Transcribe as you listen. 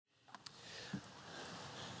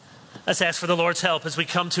Let's ask for the Lord's help as we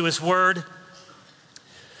come to his word.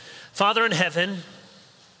 Father in heaven,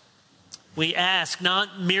 we ask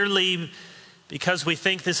not merely because we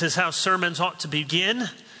think this is how sermons ought to begin,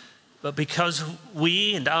 but because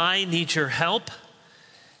we and I need your help.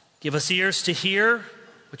 Give us ears to hear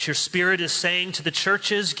what your Spirit is saying to the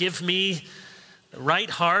churches. Give me the right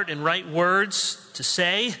heart and right words to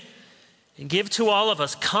say, and give to all of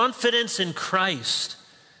us confidence in Christ,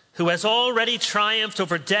 who has already triumphed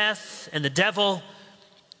over death and the devil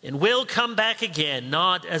and will come back again,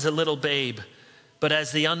 not as a little babe, but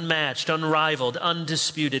as the unmatched, unrivaled,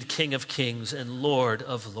 undisputed King of kings and Lord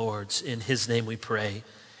of lords. In his name we pray.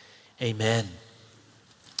 Amen.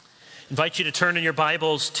 I invite you to turn in your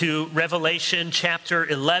Bibles to Revelation chapter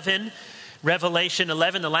 11. Revelation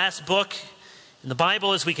 11, the last book in the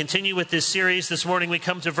Bible. As we continue with this series this morning, we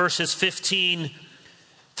come to verses 15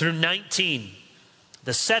 through 19.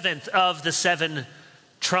 The seventh of the seven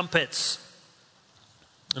trumpets.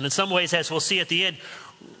 And in some ways, as we'll see at the end,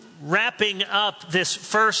 wrapping up this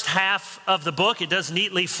first half of the book. It does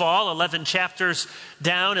neatly fall, 11 chapters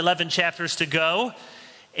down, 11 chapters to go.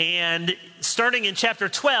 And starting in chapter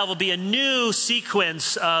 12 will be a new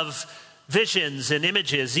sequence of visions and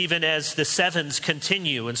images, even as the sevens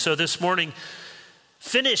continue. And so this morning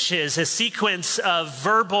finishes a sequence of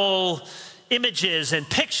verbal images and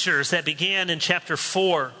pictures that began in chapter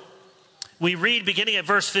 4. We read beginning at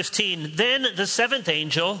verse 15, "Then the seventh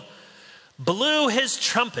angel blew his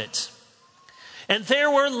trumpet, and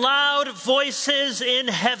there were loud voices in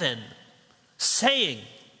heaven saying,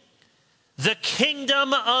 'The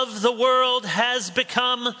kingdom of the world has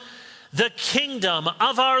become the kingdom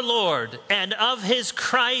of our Lord and of his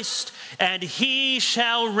Christ, and he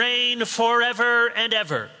shall reign forever and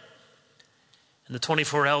ever.' And the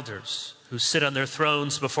 24 elders who sit on their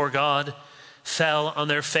thrones before God fell on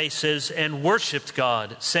their faces and worshiped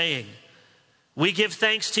God, saying, 'We give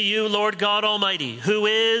thanks to you, Lord God Almighty, who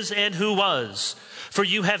is and who was, for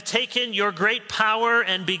you have taken your great power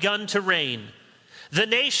and begun to reign. The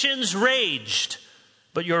nations raged,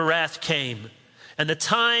 but your wrath came, and the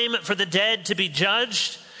time for the dead to be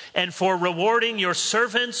judged, and for rewarding your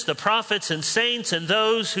servants, the prophets and saints, and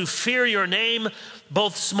those who fear your name,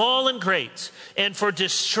 both small and great, and for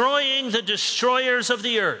destroying the destroyers of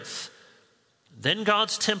the earth.' Then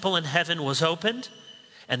God's temple in heaven was opened,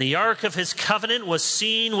 and the ark of his covenant was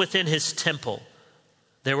seen within his temple.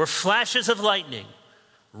 There were flashes of lightning,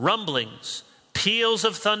 rumblings, peals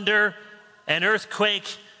of thunder, an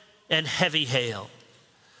earthquake, and heavy hail."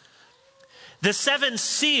 The seven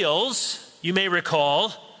seals, you may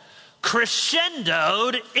recall,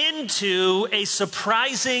 crescendoed into a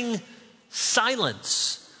surprising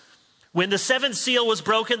silence. When the seventh seal was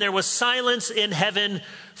broken, there was silence in heaven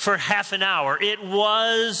for half an hour. It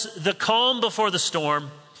was the calm before the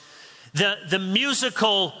storm, the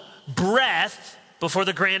musical breath before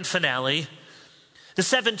the grand finale. The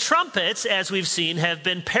seven trumpets, as we've seen, have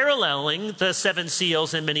been paralleling the seven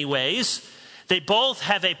seals in many ways. They both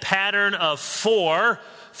have a pattern of four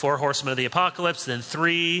horsemen of the apocalypse, then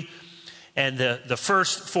three, and the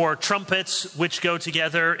first four trumpets which go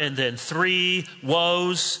together, and then three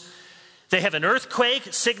woes. They have an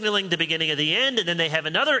earthquake signaling the beginning of the end, and then they have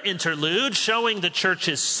another interlude showing the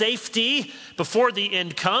church's safety before the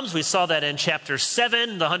end comes. We saw that in chapter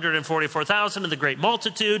 7, the 144,000 and the great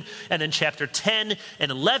multitude, and in chapter 10 and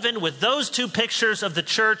 11 with those two pictures of the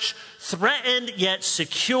church threatened yet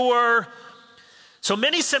secure. So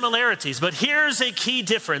many similarities, but here's a key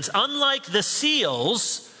difference. Unlike the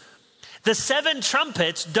seals, the seven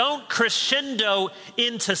trumpets don't crescendo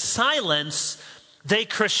into silence. They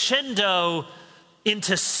crescendo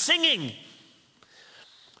into singing.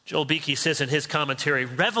 Joel Beeke says in his commentary,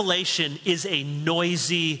 Revelation is a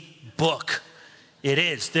noisy book. It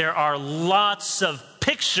is. There are lots of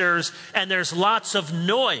pictures and there's lots of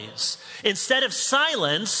noise. Instead of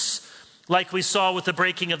silence, like we saw with the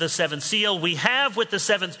breaking of the seventh seal, we have with the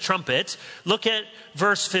seventh trumpet, look at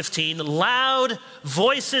verse 15, loud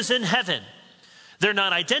voices in heaven. They're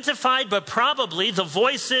not identified, but probably the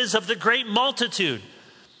voices of the great multitude,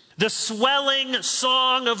 the swelling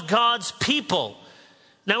song of God's people.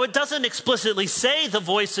 Now, it doesn't explicitly say the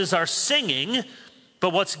voices are singing,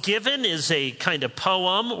 but what's given is a kind of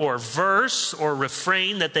poem or verse or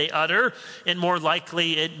refrain that they utter, and more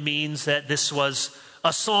likely it means that this was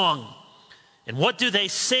a song. And what do they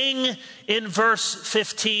sing in verse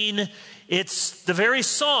 15? It's the very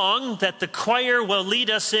song that the choir will lead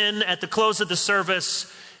us in at the close of the service,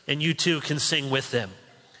 and you too can sing with them.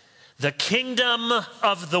 The kingdom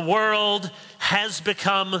of the world has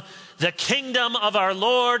become the kingdom of our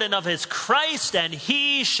Lord and of his Christ, and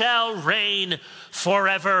he shall reign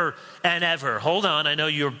forever and ever. Hold on, I know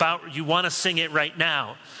you want to sing it right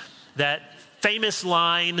now. That famous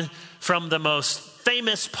line from the most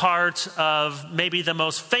famous part of maybe the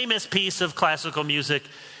most famous piece of classical music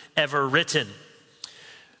ever written.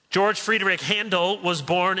 George Friedrich Handel was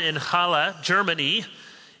born in Halle, Germany,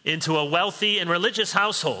 into a wealthy and religious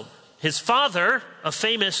household. His father, a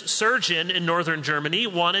famous surgeon in northern Germany,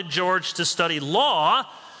 wanted George to study law,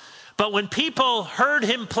 but when people heard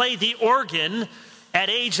him play the organ at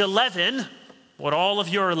age 11, what all of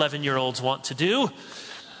your 11-year-olds want to do,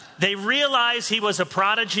 they realized he was a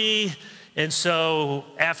prodigy, and so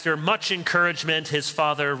after much encouragement, his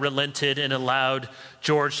father relented and allowed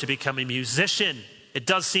George to become a musician. It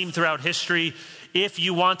does seem throughout history, if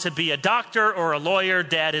you want to be a doctor or a lawyer,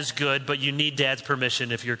 dad is good, but you need dad's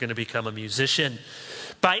permission if you're going to become a musician.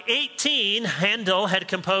 By 18, Handel had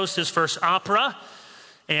composed his first opera,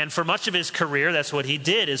 and for much of his career, that's what he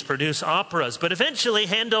did, is produce operas. But eventually,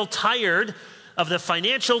 Handel tired of the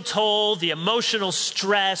financial toll, the emotional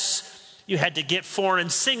stress. You had to get foreign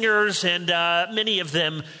singers, and many of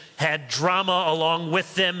them had drama along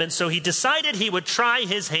with them, and so he decided he would try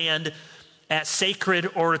his hand at sacred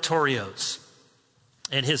oratorios.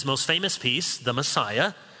 And his most famous piece, The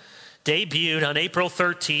Messiah, debuted on April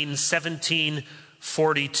 13,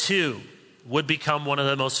 1742, would become one of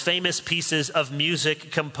the most famous pieces of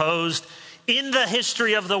music composed in the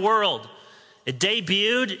history of the world. It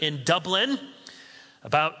debuted in Dublin.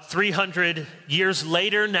 About 300 years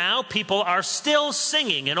later now, people are still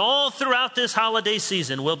singing, and all throughout this holiday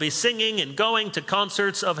season, we'll be singing and going to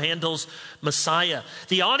concerts of Handel's Messiah.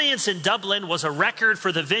 The audience in Dublin was a record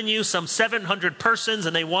for the venue, some 700 persons,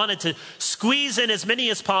 and they wanted to squeeze in as many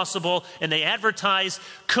as possible, and they advertised,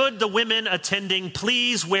 could the women attending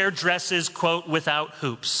please wear dresses, quote, without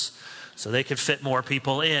hoops, so they could fit more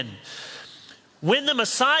people in. When the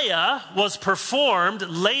Messiah was performed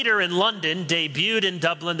later in London, debuted in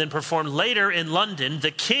Dublin, then performed later in London, the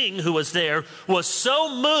king who was there was so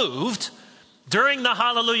moved during the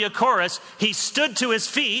Hallelujah chorus, he stood to his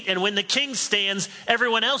feet, and when the king stands,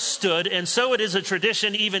 everyone else stood, and so it is a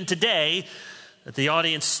tradition even today that the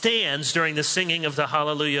audience stands during the singing of the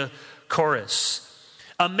Hallelujah chorus.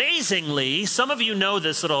 Amazingly, some of you know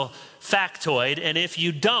this little factoid, and if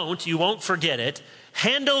you don't, you won't forget it.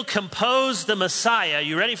 Handel composed the Messiah,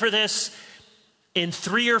 you ready for this? In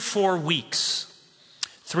 3 or 4 weeks.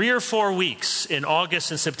 3 or 4 weeks in August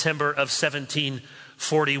and September of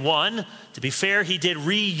 1741. To be fair, he did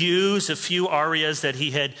reuse a few arias that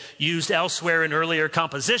he had used elsewhere in earlier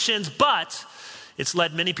compositions, but it's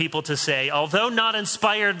led many people to say, although not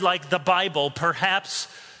inspired like the Bible, perhaps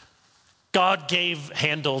God gave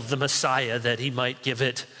Handel the Messiah that he might give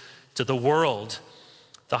it to the world.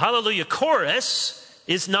 The Hallelujah chorus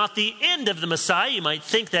is not the end of the Messiah. You might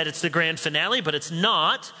think that it's the grand finale, but it's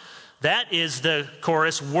not. That is the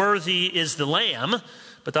chorus, Worthy is the Lamb.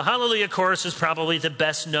 But the Hallelujah chorus is probably the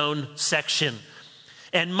best known section.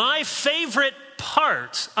 And my favorite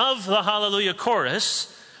part of the Hallelujah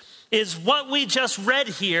chorus is what we just read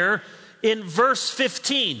here in verse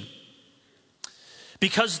 15.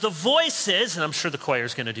 Because the voices, and I'm sure the choir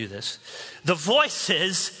is going to do this, the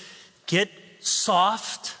voices get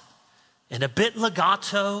soft and a bit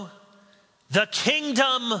legato. The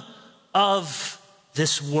kingdom of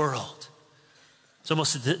this world. It's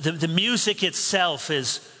almost the music itself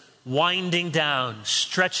is winding down,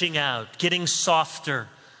 stretching out, getting softer.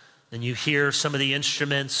 Then you hear some of the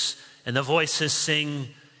instruments and the voices sing,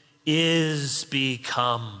 is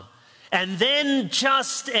become. And then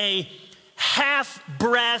just a half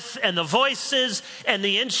breath and the voices and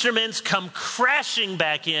the instruments come crashing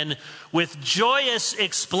back in with joyous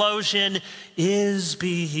explosion, is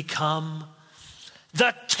become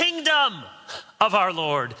the kingdom of our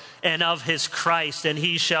Lord and of his Christ, and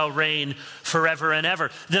he shall reign forever and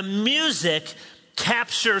ever. The music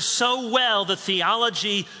captures so well the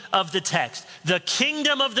theology of the text. The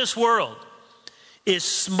kingdom of this world is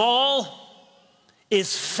small,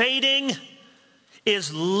 is fading,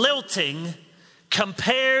 is lilting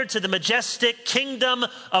compared to the majestic kingdom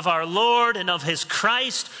of our Lord and of his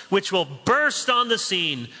Christ, which will burst on the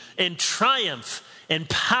scene in triumph and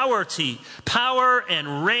power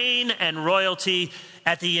and reign and royalty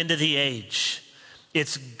at the end of the age.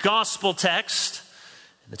 It's gospel text,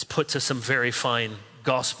 and it's put to some very fine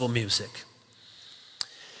gospel music.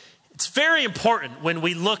 It's very important when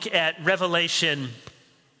we look at Revelation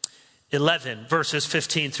 11, verses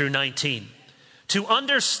 15 through 19, to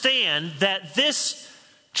understand that this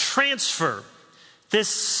transformation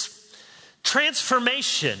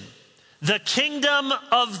the kingdom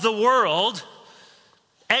of the world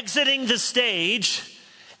exiting the stage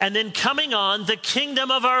and then coming on the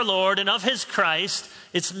kingdom of our Lord and of his Christ.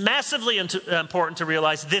 It's massively important to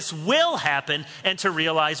realize this will happen and to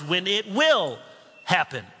realize when it will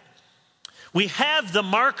happen. We have the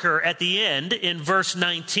marker at the end in verse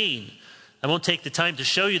 19. I won't take the time to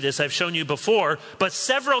show you this. I've shown you before, but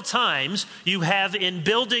several times you have in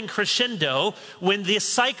building crescendo, when the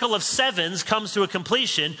cycle of sevens comes to a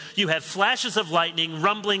completion, you have flashes of lightning,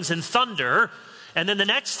 rumblings, and thunder. And then the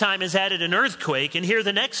next time is added an earthquake, and here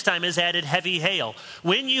the next time is added heavy hail.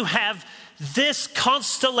 When you have this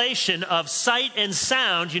constellation of sight and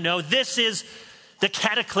sound, you know this is the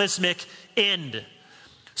cataclysmic end.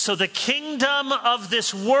 So the kingdom of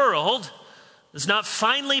this world does not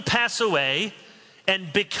finally pass away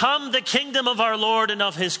and become the kingdom of our Lord and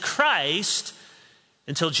of his Christ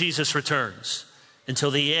until Jesus returns,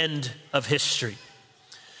 until the end of history.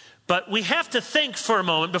 But we have to think for a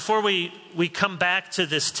moment before we come back to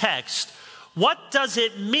this text. What does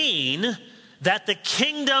it mean that the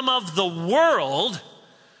kingdom of the world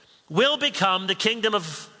will become the kingdom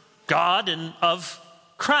of God and of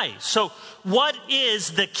Christ? So what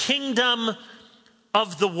is the kingdom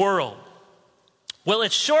of the world? Well,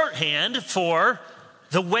 it's shorthand for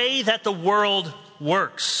the way that the world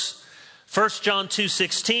works. 1 John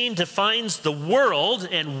 2:16 defines the world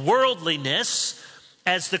and worldliness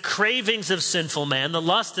as the cravings of sinful man, the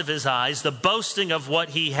lust of his eyes, the boasting of what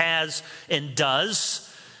he has and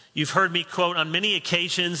does. You've heard me quote on many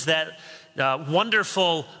occasions that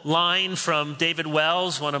wonderful line from David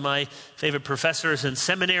Wells, one of my favorite professors in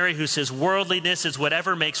seminary, who says, worldliness is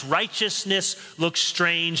whatever makes righteousness look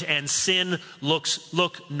strange and sin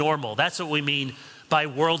look normal. That's what we mean by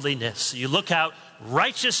worldliness. You look out,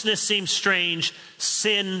 righteousness seems strange,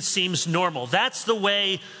 sin seems normal. That's the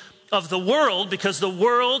way of the world, because the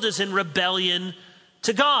world is in rebellion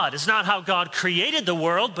to God. It's not how God created the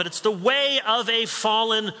world, but it's the way of a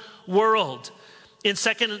fallen world. In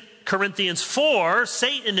 2 Corinthians 4,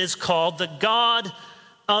 Satan is called the god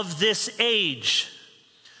of this age.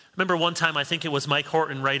 I remember one time, I think it was Mike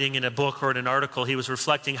Horton writing in a book or in an article, he was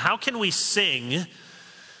reflecting, how can we sing,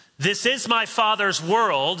 "This is my Father's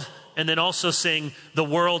world," and then also sing, "The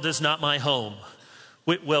world is not my home"?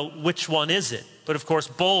 Well, which one is it? But of course,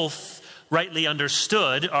 both rightly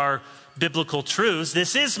understood are biblical truths.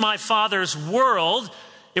 This is my Father's world.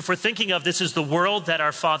 If we're thinking of this is the world that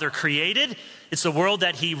our Father created, it's the world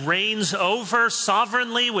that he reigns over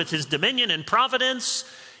sovereignly with his dominion and providence.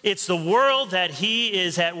 It's the world that he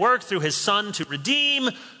is at work through his Son to redeem.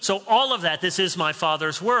 So all of that, this is my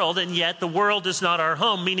Father's world, and yet the world is not our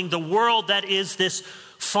home, meaning the world that is this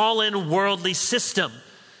fallen worldly system,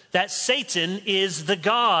 that Satan is the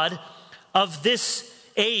god of this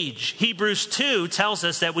age. Hebrews 2 tells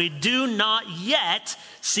us that we do not yet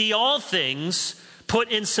see all things put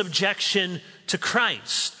in subjection to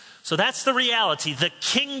Christ. So that's the reality, the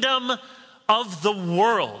kingdom of the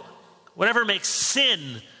world. Whatever makes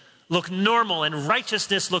sin look normal and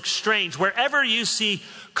righteousness look strange, wherever you see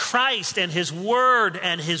Christ and his word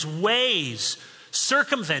and his ways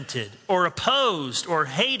circumvented or opposed or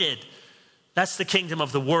hated, that's the kingdom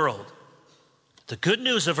of the world. The good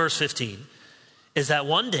news of verse 15 is that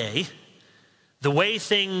one day, the way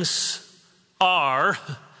things are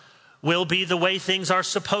will be the way things are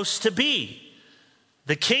supposed to be.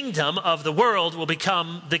 The kingdom of the world will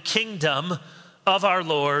become the kingdom of our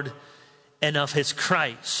Lord and of his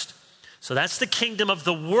Christ. So that's the kingdom of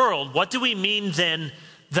the world. What do we mean then,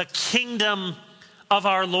 the kingdom of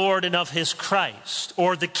our Lord and of his Christ,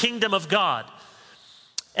 or the kingdom of God?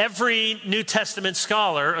 Every New Testament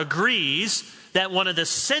scholar agrees that one of the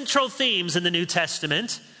central themes in the New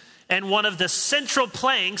Testament and one of the central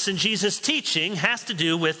planks in Jesus' teaching has to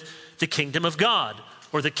do with the kingdom of God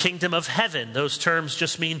or the kingdom of heaven. Those terms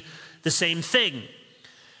just mean the same thing.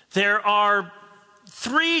 There are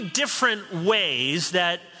three different ways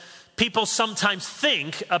that people sometimes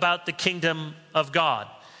think about the kingdom of God.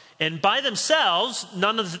 And by themselves,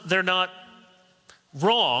 they're not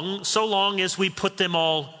wrong so long as we put them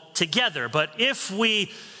all together. But if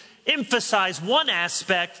we emphasize one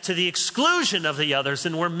aspect to the exclusion of the others,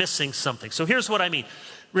 then we're missing something. So here's what I mean.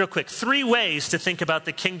 Real quick, three ways to think about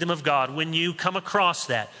the kingdom of God when you come across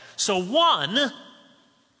that. So one,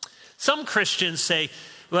 some Christians say,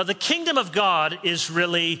 well, the kingdom of God is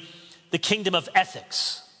really the kingdom of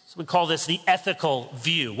ethics. So we call this the ethical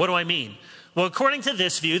view. What do I mean? Well, according to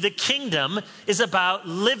this view, the kingdom is about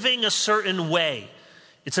living a certain way.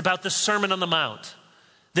 It's about the Sermon on the Mount.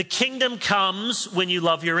 The kingdom comes when you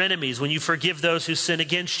love your enemies, when you forgive those who sin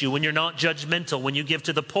against you, when you're not judgmental, when you give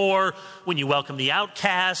to the poor, when you welcome the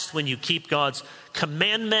outcast, when you keep God's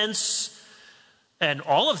commandments. And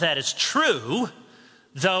all of that is true,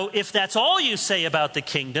 though if that's all you say about the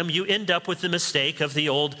kingdom, you end up with the mistake of the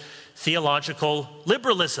old theological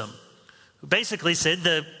liberalism, who basically said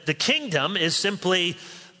the kingdom is simply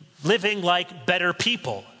living like better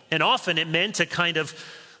people. And often it meant a kind of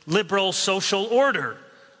liberal social order,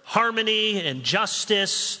 harmony and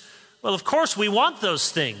justice. Well, of course, we want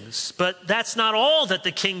those things, but that's not all that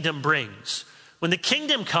the kingdom brings. When the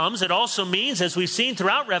kingdom comes, it also means, as we've seen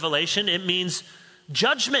throughout Revelation, it means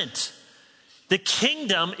judgment. The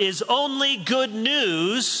kingdom is only good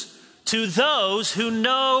news to those who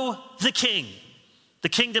know the king. The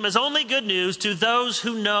kingdom is only good news to those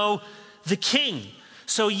who know the king.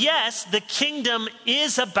 So yes, the kingdom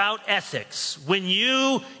is about ethics. When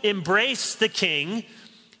you embrace the king,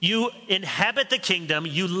 you inhabit the kingdom,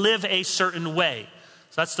 you live a certain way.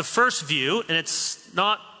 So that's the first view, and it's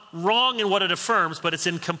not wrong in what it affirms, but it's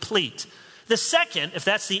incomplete. The second, if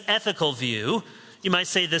that's the ethical view, you might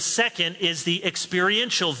say the second is the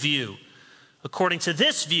experiential view. According to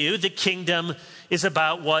this view, the kingdom is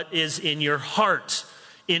about what is in your heart,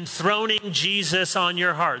 enthroning Jesus on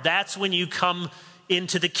your heart. That's when you come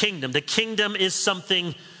into the kingdom. The kingdom is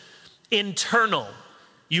something internal.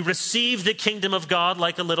 You receive the kingdom of God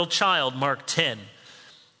like a little child, Mark 10.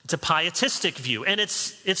 It's a pietistic view, and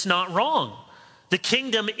it's not wrong. The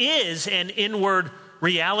kingdom is an inward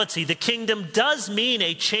reality. The kingdom does mean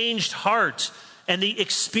a changed heart and the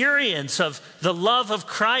experience of the love of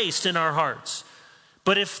Christ in our hearts.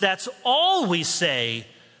 But if that's all we say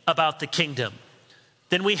about the kingdom,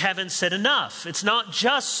 then we haven't said enough. It's not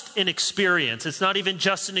just an experience. It's not even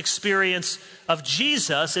just an experience of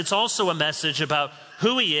Jesus. It's also a message about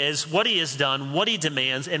who he is, what he has done, what he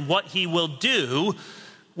demands, and what he will do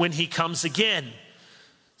when he comes again.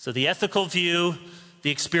 So the ethical view,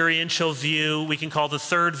 the experiential view, we can call the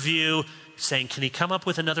third view, saying, can he come up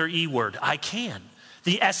with another E word? I can.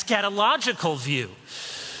 The eschatological view.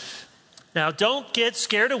 Now, don't get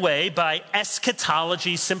scared away by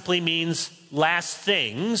eschatology simply means last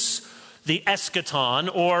things, the eschaton,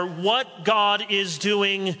 or what God is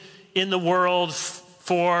doing in the world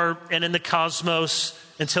for and in the cosmos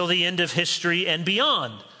until the end of history and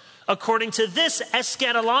beyond. According to this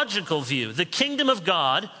eschatological view, the kingdom of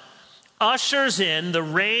God ushers in the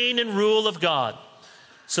reign and rule of God,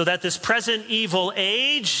 so that this present evil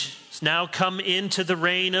age has now come into the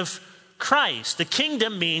reign of Christ. The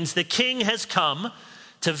kingdom means the king has come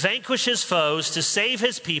to vanquish his foes, to save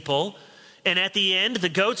his people, and at the end, the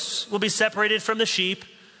goats will be separated from the sheep.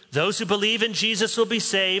 Those who believe in Jesus will be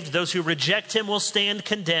saved. Those who reject him will stand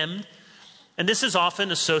condemned. And this is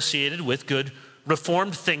often associated with good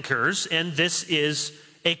Reformed thinkers, and this is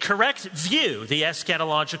a correct view, the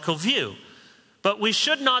eschatological view. But we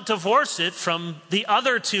should not divorce it from the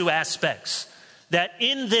other two aspects, that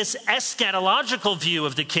in this eschatological view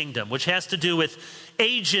of the kingdom, which has to do with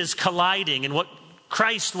ages colliding and what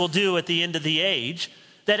Christ will do at the end of the age,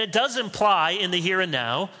 that it does imply in the here and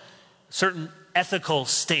now certain ethical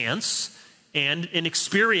stance and an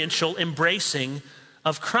experiential embracing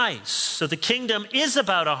of Christ. So the kingdom is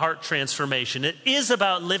about a heart transformation. It is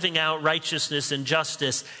about living out righteousness and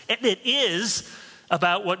justice. And it is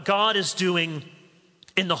about what God is doing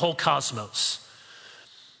in the whole cosmos.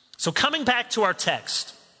 So coming back to our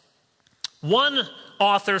text, one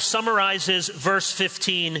author summarizes verse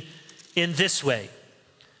 15 in this way: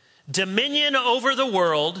 dominion over the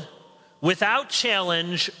world without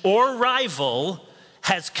challenge or rival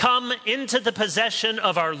has come into the possession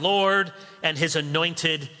of our Lord and his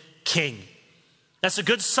anointed king. That's a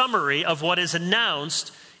good summary of what is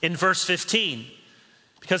announced in verse 15.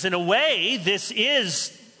 Because in a way, this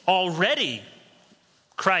is already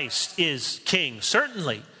Christ is king,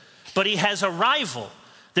 certainly. But he has a rival.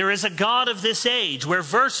 There is a God of this age, where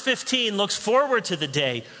verse 15 looks forward to the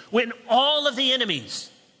day when all of the enemies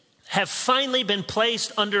have finally been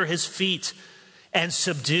placed under his feet and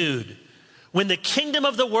subdued. When the kingdom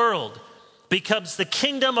of the world becomes the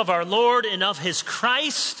kingdom of our Lord and of his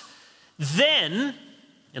Christ, then,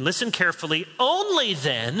 and listen carefully, only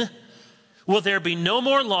then will there be no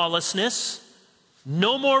more lawlessness,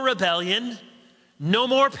 no more rebellion, no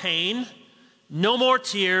more pain, no more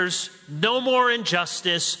tears, no more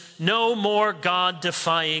injustice, no more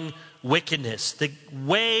God-defying wickedness. The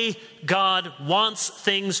way God wants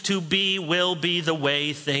things to be will be the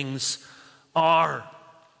way things are.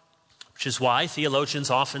 Which is why theologians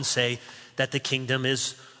often say that the kingdom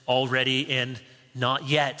is already and not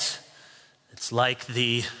yet. It's like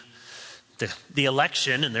the the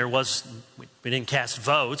election, and we didn't cast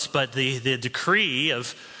votes, but the decree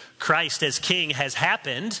of Christ as king has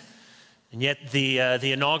happened, and yet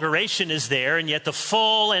the inauguration is there, and yet the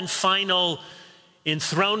full and final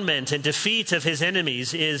enthronement and defeat of his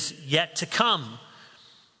enemies is yet to come.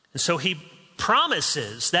 And so he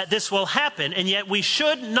promises that this will happen, and yet we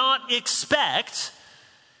should not expect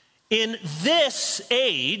in this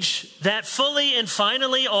age that fully and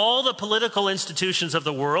finally all the political institutions of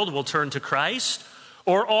the world will turn to Christ,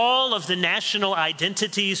 or all of the national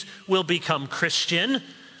identities will become Christian.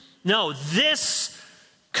 No, this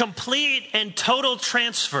complete and total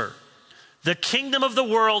transfer, the kingdom of the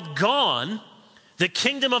world gone, the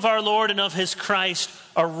kingdom of our Lord and of his Christ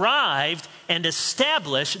arrived and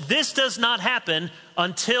established. This does not happen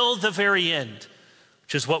until the very end,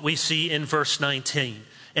 which is what we see in verse 19.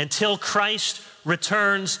 Until Christ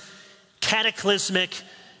returns cataclysmic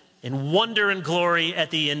in wonder and glory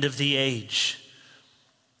at the end of the age.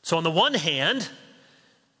 So on the one hand,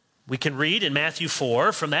 we can read in Matthew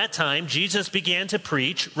 4, from that time Jesus began to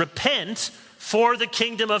preach, repent, for the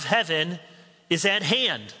kingdom of heaven is at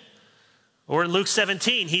hand. Or in Luke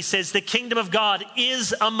 17, he says, the kingdom of God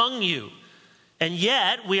is among you. And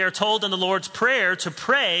yet we are told in the Lord's Prayer to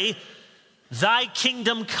pray, thy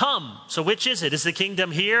kingdom come. So which is it? Is the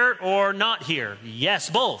kingdom here or not here? Yes,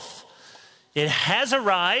 both. It has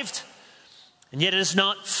arrived, and yet it is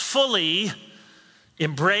not fully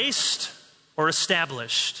embraced or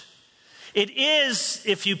established. It is,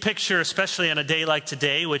 if you picture, especially on a day like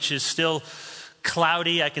today, which is still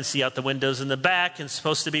cloudy, I can see out the windows in the back, and it's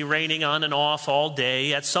supposed to be raining on and off all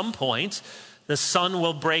day. At some point, the sun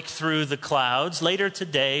will break through the clouds later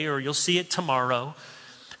today, or you'll see it tomorrow.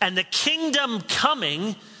 And the kingdom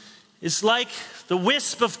coming is like the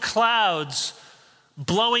wisp of clouds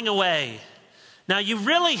blowing away. Now, you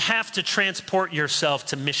really have to transport yourself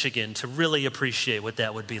to Michigan to really appreciate what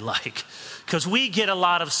that would be like, because we get a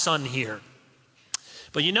lot of sun here.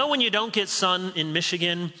 But you know when you don't get sun in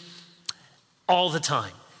Michigan? All the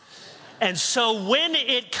time. And so when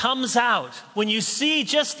it comes out, when you see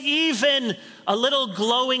just even a little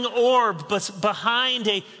glowing orb behind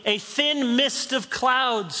a thin mist of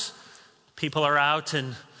clouds, people are out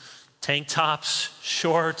in tank tops,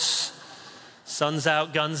 shorts, sun's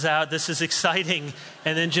out, guns out. This is exciting.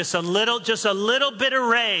 And then just a little bit of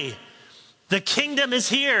ray. The kingdom is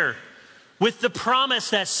here with the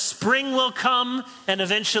promise that spring will come and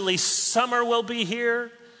eventually summer will be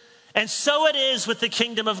here. And so it is with the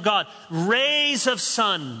kingdom of God. Rays of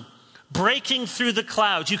sun breaking through the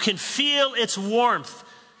clouds. You can feel its warmth.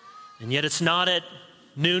 And yet it's not at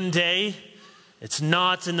noonday. It's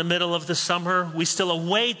not in the middle of the summer. We still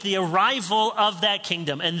await the arrival of that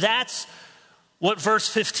kingdom. And that's what verse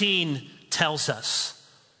 15 tells us.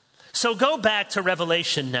 So go back to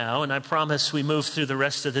Revelation now, and I promise we move through the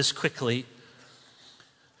rest of this quickly.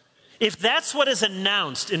 If that's what is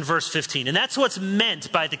announced in verse 15, and that's what's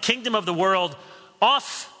meant by the kingdom of the world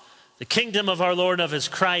off, the kingdom of our Lord and of his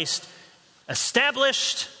Christ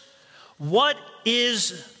established, what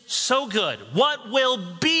is so good? What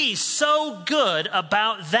will be so good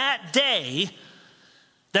about that day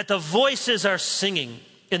that the voices are singing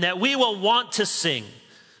and that we will want to sing?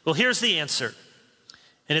 Well, here's the answer.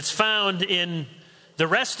 And it's found in the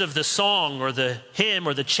rest of the song or the hymn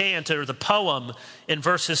or the chant or the poem in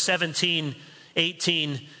verses 17,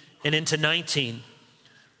 18, and into 19.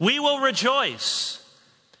 We will rejoice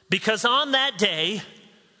because on that day,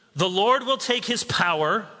 the Lord will take his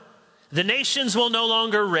power, the nations will no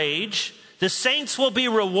longer rage, the saints will be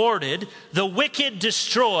rewarded, the wicked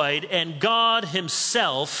destroyed, and God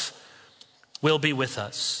himself will be with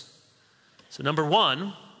us. So number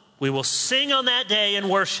one, we will sing on that day and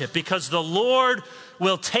worship because the Lord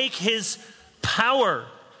will take his power.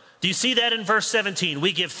 Do you see that in verse 17?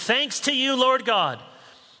 We give thanks to you, Lord God,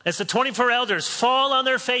 as the 24 elders fall on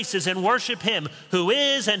their faces and worship him who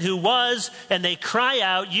is and who was, and they cry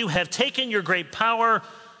out, you have taken your great power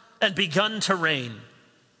and begun to reign.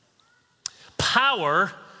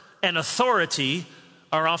 Power and authority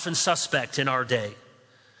are often suspect in our day.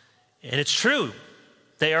 And it's true,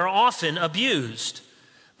 they are often abused.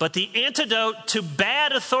 But the antidote to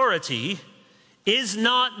bad authority is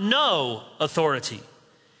not no authority.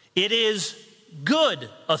 It is good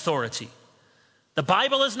authority. The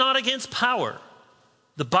Bible is not against power.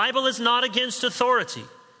 The Bible is not against authority.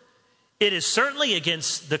 It is certainly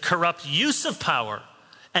against the corrupt use of power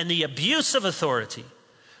and the abuse of authority.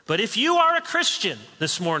 But if you are a Christian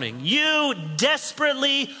this morning, you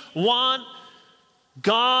desperately want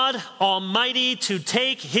God Almighty to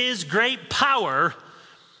take his great power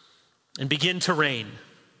and begin to reign.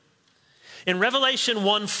 In Revelation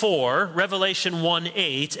 1:4, Revelation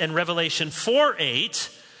 1:8, and Revelation 4:8,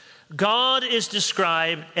 God is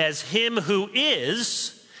described as him who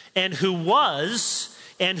is, and who was,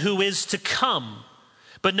 and who is to come.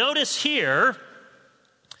 But notice here,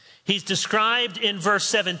 he's described in verse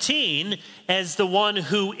 17 as the one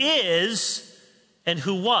who is and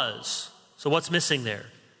who was. So what's missing there?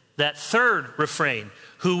 That third refrain,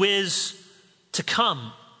 who is to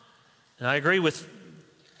come. And I agree with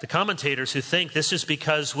the commentators who think this is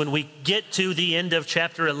because when we get to the end of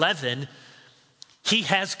chapter 11, he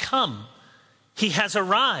has come. He has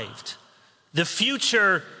arrived. The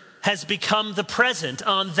future has become the present.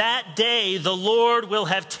 On that day, the Lord will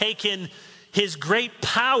have taken his great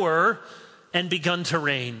power and begun to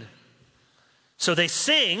reign. So they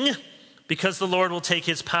sing because the Lord will take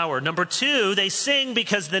his power. Number two, they sing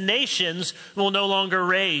because the nations will no longer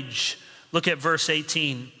rage. Look at verse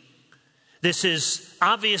 18. This is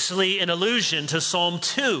obviously an allusion to Psalm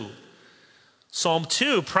 2. Psalm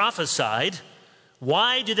 2 prophesied,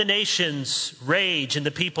 why do the nations rage and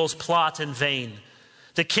the peoples plot in vain?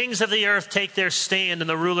 The kings of the earth take their stand and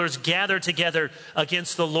the rulers gather together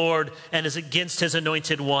against the Lord and as against his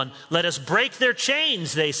anointed one. Let us break their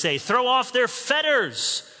chains, they say, throw off their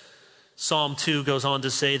fetters. Psalm 2 goes on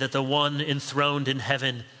to say that the one enthroned in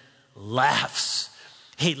heaven laughs.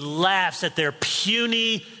 He laughs at their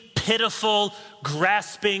puny, pitiful,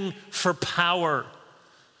 grasping for power.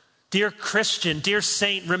 Dear Christian, dear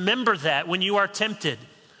saint, remember that when you are tempted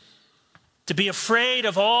to be afraid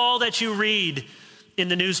of all that you read in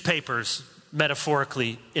the newspapers,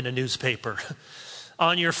 metaphorically in a newspaper,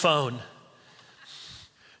 on your phone.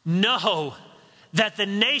 Know that the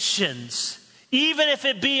nations, even if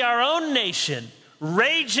it be our own nation,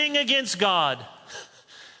 raging against God,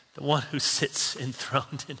 the one who sits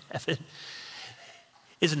enthroned in heaven,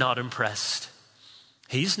 is not impressed.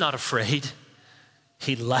 He's not afraid.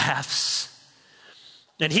 He laughs.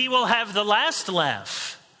 And he will have the last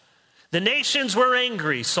laugh. The nations were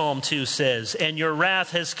angry, Psalm 2 says, and your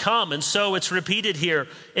wrath has come. And so it's repeated here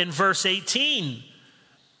in verse 18.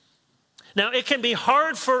 Now, it can be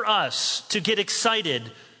hard for us to get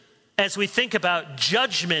excited as we think about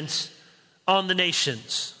judgment on the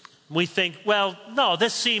nations. We think, well, no,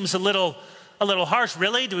 this seems a little harsh.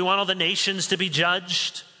 Really? Do we want all the nations to be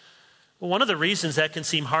judged? Well, one of the reasons that can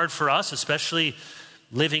seem hard for us, especially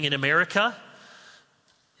living in America,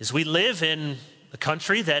 is we live in a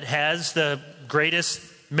country that has the greatest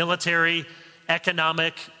military,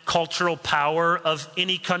 economic, cultural power of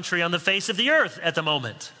any country on the face of the earth at the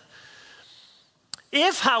moment.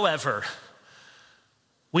 If, however,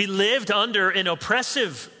 we lived under an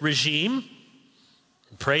oppressive regime,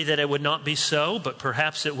 and pray that it would not be so, but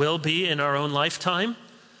perhaps it will be in our own lifetime,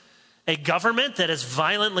 a government that is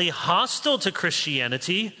violently hostile to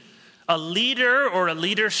Christianity, a leader or a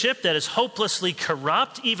leadership that is hopelessly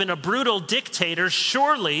corrupt, even a brutal dictator,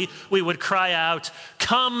 surely we would cry out,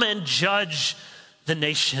 come and judge the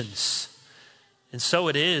nations. And so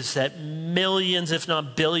it is that millions, if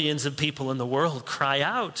not billions of people in the world cry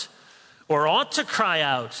out, or ought to cry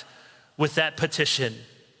out with that petition.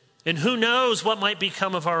 And who knows what might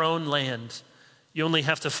become of our own land. You only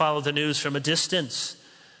have to follow the news from a distance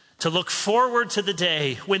to look forward to the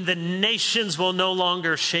day when the nations will no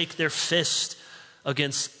longer shake their fist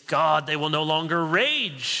against God. They will no longer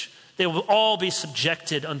rage. They will all be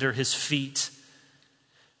subjected under his feet.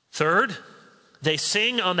 Third, they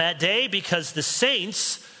sing on that day because the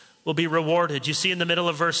saints will be rewarded. You see in the middle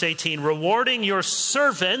of verse 18, rewarding your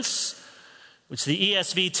servants, which the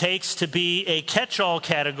ESV takes to be a catch-all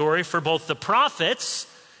category for both the prophets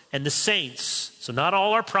and the saints. So not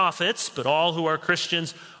all are prophets, but all who are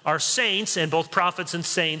Christians are saints, and both prophets and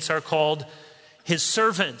saints are called his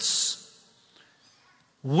servants.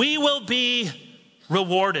 We will be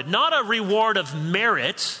rewarded, not a reward of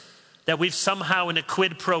merit that we've somehow in a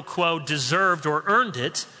quid pro quo deserved or earned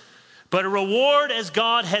it, but a reward as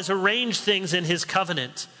God has arranged things in his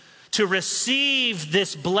covenant to receive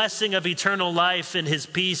this blessing of eternal life and his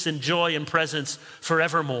peace and joy and presence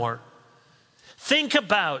forevermore. Think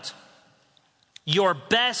about your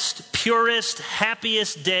best, purest,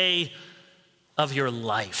 happiest day of your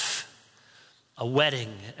life. A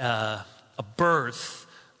wedding, a birth,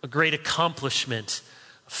 a great accomplishment,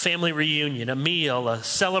 a family reunion, a meal, a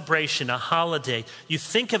celebration, a holiday. You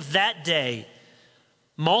think of that day,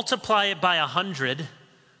 multiply it by 100,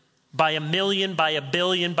 by 1,000,000, by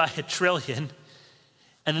 1,000,000,000, by 1,000,000,000,000,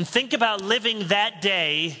 and then think about living that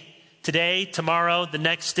day, today, tomorrow, the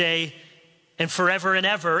next day, and forever and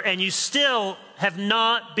ever, and you still have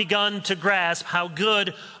not begun to grasp how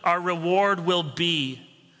good our reward will be.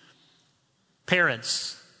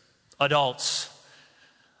 Parents, adults,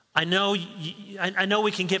 I know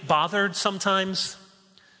we can get bothered sometimes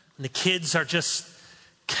when the kids are just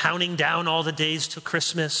counting down all the days till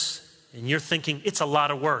Christmas, and you're thinking, it's a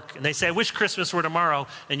lot of work. And they say, I wish Christmas were tomorrow.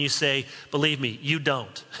 And you say, believe me, you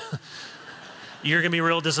don't. You're going to be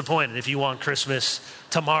real disappointed if you want Christmas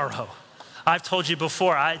tomorrow. I've told you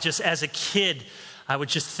before, as a kid, I would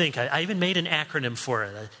just think, I even made an acronym for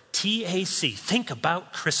it, TAC, think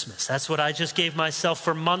about Christmas. That's what I just gave myself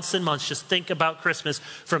for months and months. Just think about Christmas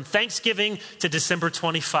from Thanksgiving to December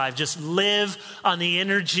 25. Just live on the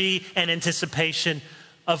energy and anticipation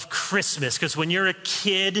of Christmas. Because when you're a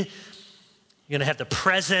kid, you're going to have the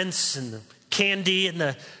presents and the candy and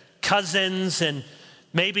the cousins and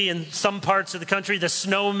maybe in some parts of the country, the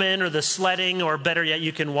snowmen or the sledding, or better yet,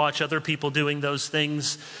 you can watch other people doing those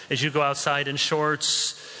things as you go outside in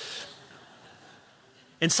shorts.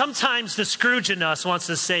 And sometimes the Scrooge in us wants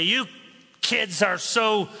to say, you kids are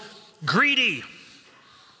so greedy.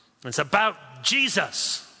 It's about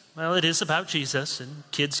Jesus. Well, it is about Jesus, and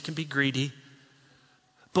kids can be greedy.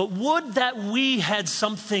 But would that we had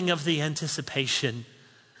something of the anticipation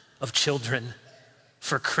of children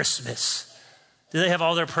for Christmas. Do they have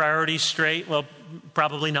all their priorities straight? Well,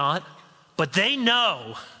 probably not. But they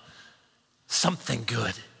know something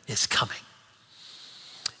good is coming.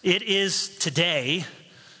 It is today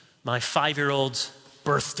my 5-year-old's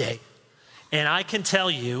birthday. And I can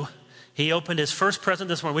tell you, he opened his first present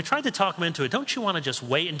this morning. We tried to talk him into it. Don't you want to just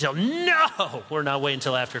wait until, no, we're not waiting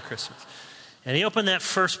until after Christmas. And he opened that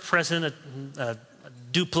first present, a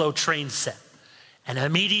Duplo train set, and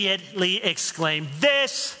immediately exclaimed,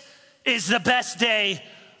 this is the best day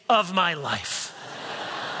of my life.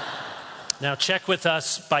 Now check with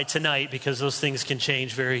us by tonight, because those things can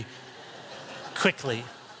change very quickly.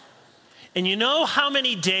 And you know how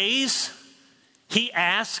many days he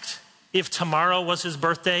asked if tomorrow was his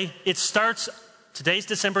birthday? Today's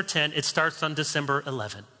December 10, it starts on December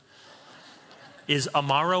 11. Is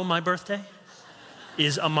tomorrow my birthday?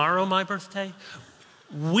 Is tomorrow my birthday?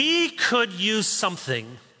 We could use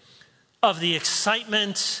something of the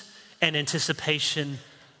excitement and anticipation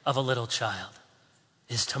of a little child.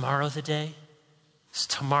 Is tomorrow the day? Is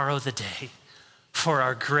tomorrow the day for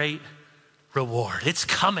our great reward? It's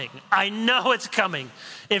coming. I know it's coming.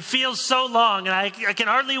 It feels so long, and I can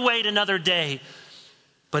hardly wait another day,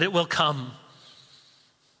 but it will come.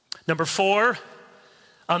 Number 4,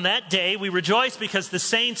 on that day we rejoice because the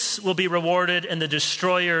saints will be rewarded and the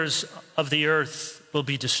destroyers of the earth will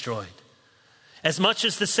be destroyed. As much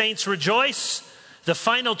as the saints rejoice, the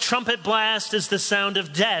final trumpet blast is the sound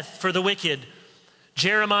of death for the wicked.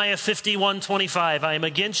 Jeremiah 51:25, I am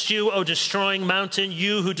against you, O destroying mountain,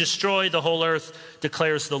 you who destroy the whole earth,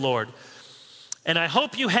 declares the Lord. And I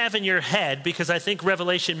hope you have in your head, because I think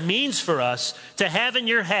Revelation means for us to have in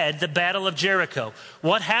your head the Battle of Jericho.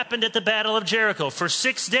 What happened at the Battle of Jericho? For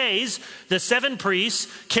 6 days, the 7 priests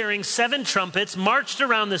carrying 7 trumpets marched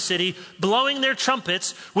around the city, blowing their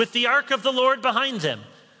trumpets with the ark of the Lord behind them.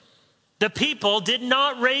 The people did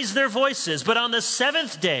not raise their voices, but on the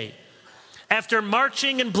 7th day, after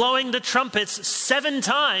marching and blowing the trumpets 7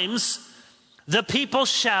 times, the people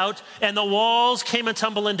shout, and the walls came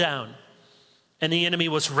a-tumbling down, and the enemy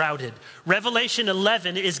was routed. Revelation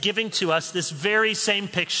 11 is giving to us this very same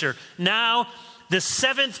picture. Now, the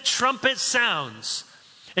 7th trumpet sounds,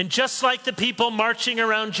 and just like the people marching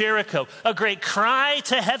around Jericho, a great cry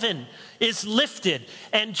to heaven is lifted.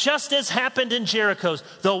 And just as happened in Jericho,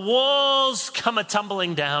 the walls come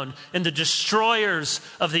a-tumbling down, and the destroyers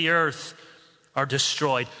of the earth are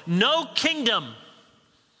destroyed. No kingdom,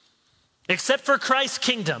 except for Christ's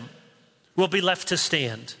kingdom, will be left to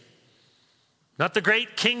stand. Not the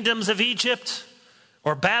great kingdoms of Egypt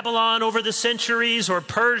or Babylon over the centuries, or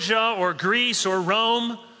Persia or Greece or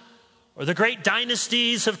Rome, or the great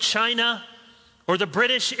dynasties of China or the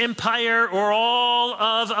British Empire or all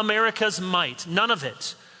of America's might. None of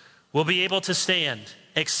it will be able to stand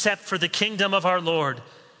except for the kingdom of our Lord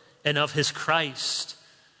and of his Christ.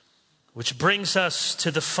 Which brings us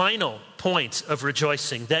to the final point of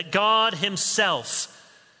rejoicing, that God himself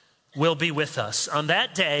will be with us. On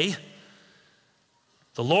that day,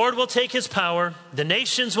 the Lord will take his power, the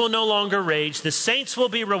nations will no longer rage, the saints will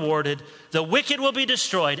be rewarded, the wicked will be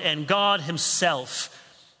destroyed, and God himself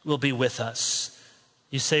will be with us.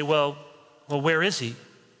 You say, well, where is he?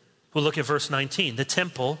 Well, look at verse 19. The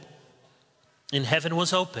temple in heaven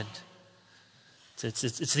was opened.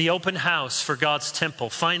 It's the open house for God's temple.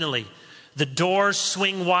 Finally, the doors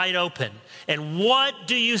swing wide open. And what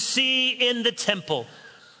do you see in the temple?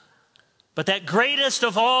 But that greatest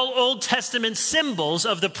of all Old Testament symbols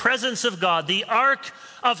of the presence of God, the Ark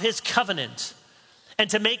of his covenant. And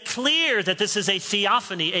to make clear that this is a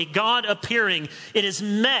theophany, a God appearing, it is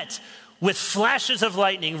met with flashes of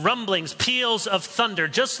lightning, rumblings, peals of thunder,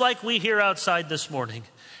 just like we hear outside this morning,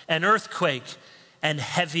 an earthquake and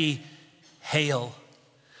heavy hail.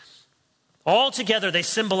 All together, they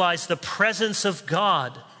symbolize the presence of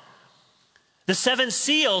God. The 7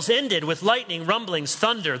 seals ended with lightning, rumblings,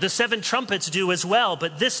 thunder. The 7 trumpets do as well,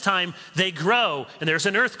 but this time they grow, and there's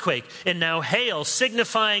an earthquake, and now hail,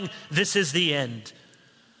 signifying this is the end.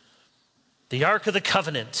 The Ark of the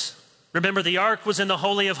Covenant. Remember, the Ark was in the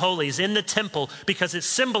Holy of Holies, in the temple, because it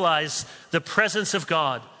symbolized the presence of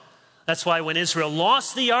God. That's why when Israel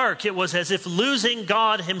lost the Ark, it was as if losing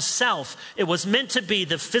God himself. It was meant to be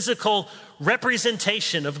the physical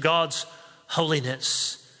representation of God's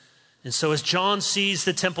holiness. And so as John sees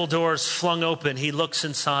the temple doors flung open, he looks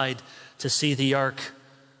inside to see the Ark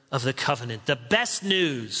of the Covenant. The best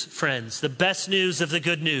news, friends, the best news of the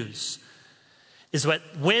good news is that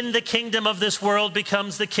when the kingdom of this world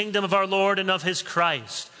becomes the kingdom of our Lord and of his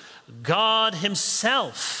Christ, God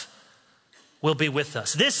himself will be with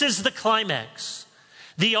us. This is the climax,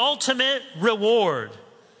 the ultimate reward,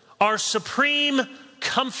 our supreme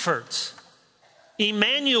comfort.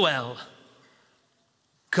 Emmanuel,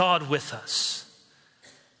 God with us.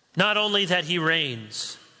 Not only that he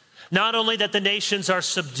reigns, not only that the nations are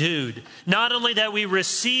subdued, not only that we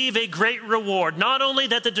receive a great reward, not only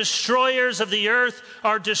that the destroyers of the earth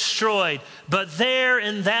are destroyed, but there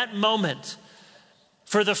in that moment,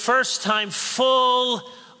 for the first time, full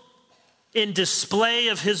in display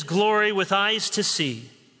of his glory with eyes to see,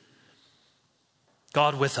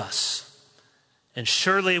 God with us. And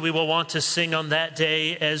surely we will want to sing on that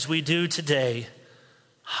day as we do today,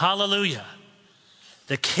 hallelujah.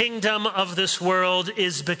 The kingdom of this world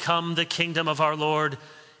is become the kingdom of our Lord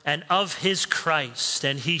and of his Christ,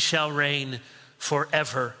 and he shall reign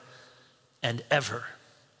forever and ever.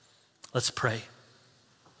 Let's pray.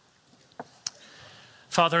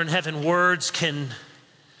 Father in heaven, words can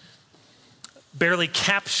barely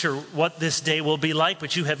capture what this day will be like,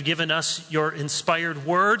 but you have given us your inspired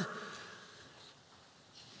word.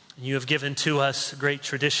 You have given to us a great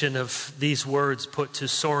tradition of these words put to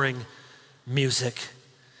soaring music.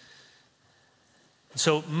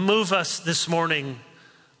 So move us this morning,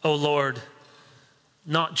 O Lord,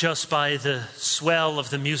 not just by the swell of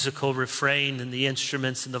the musical refrain and the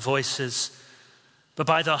instruments and the voices, but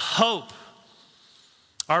by the hope,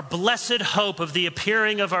 our blessed hope of the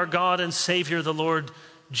appearing of our God and Savior, the Lord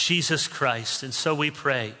Jesus Christ. And so we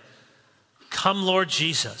pray, come Lord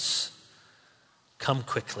Jesus, come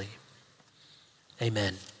quickly.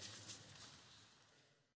 Amen.